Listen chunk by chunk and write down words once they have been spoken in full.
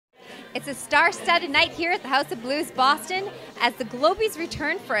It's a star-studded night here at the House of Blues Boston as the Globies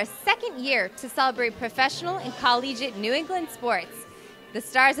return for a second year to celebrate professional and collegiate New England sports. The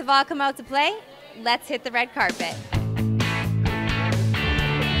stars have all come out to play. Let's hit the red carpet.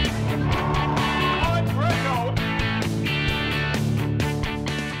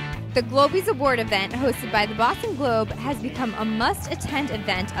 The Globies Award event, hosted by the Boston Globe, has become a must-attend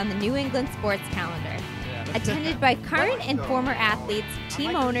event on the New England sports calendar. Attended by current and former athletes,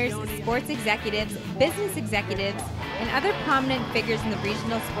 team owners, sports executives, business executives, and other prominent figures in the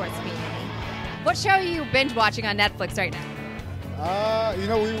regional sports community. What show are you binge watching on Netflix right now?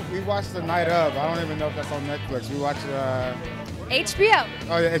 We watched The Night Of. I don't even know if that's on Netflix. We watched HBO.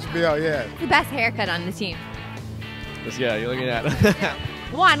 Oh yeah, HBO, yeah. The best haircut on the team. Yeah, you're looking at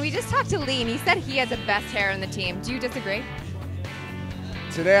Juan, we just talked to Lee and he said he has the best hair on the team. Do you disagree?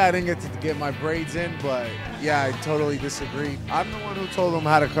 Today I didn't get to get my braids in, but yeah, I totally disagree. I'm the one who told him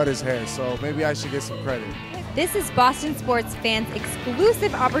how to cut his hair, so maybe I should get some credit. This is Boston sports fans'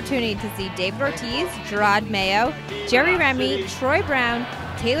 exclusive opportunity to see David Ortiz, Gerard Mayo, Jerry Remy, Troy Brown,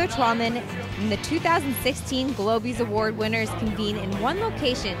 Taylor Twellman, and the 2016 Globies Award winners convene in one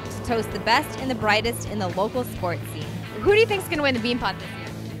location to toast the best and the brightest in the local sports scene. Who do you think is going to win the Beanpot this year?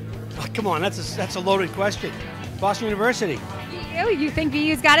 Oh, come on, that's a loaded question. Boston University. You think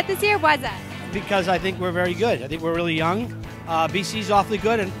BU's got it this year? Why's that? Because I think we're very good. I think we're really young. BC's awfully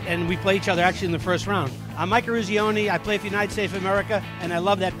good, and we play each other actually in the first round. I'm Mike Ruzioni. I play for the United States of America, and I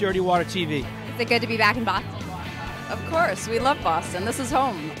love that Dirty Water TV. Is it good to be back in Boston? Of course, we love Boston. This is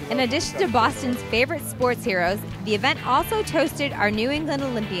home. In addition to Boston's favorite sports heroes, the event also toasted our New England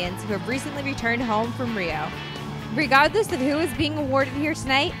Olympians who have recently returned home from Rio. Regardless of who is being awarded here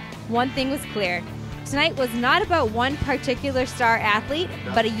tonight, one thing was clear. Tonight was not about one particular star athlete,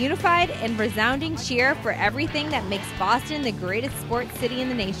 but a unified and resounding cheer for everything that makes Boston the greatest sports city in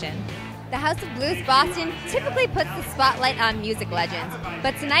the nation. The House of Blues Boston typically puts the spotlight on music legends,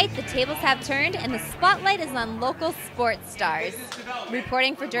 but tonight the tables have turned and the spotlight is on local sports stars.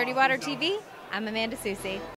 Reporting for Dirty Water TV, I'm Amanda Susi.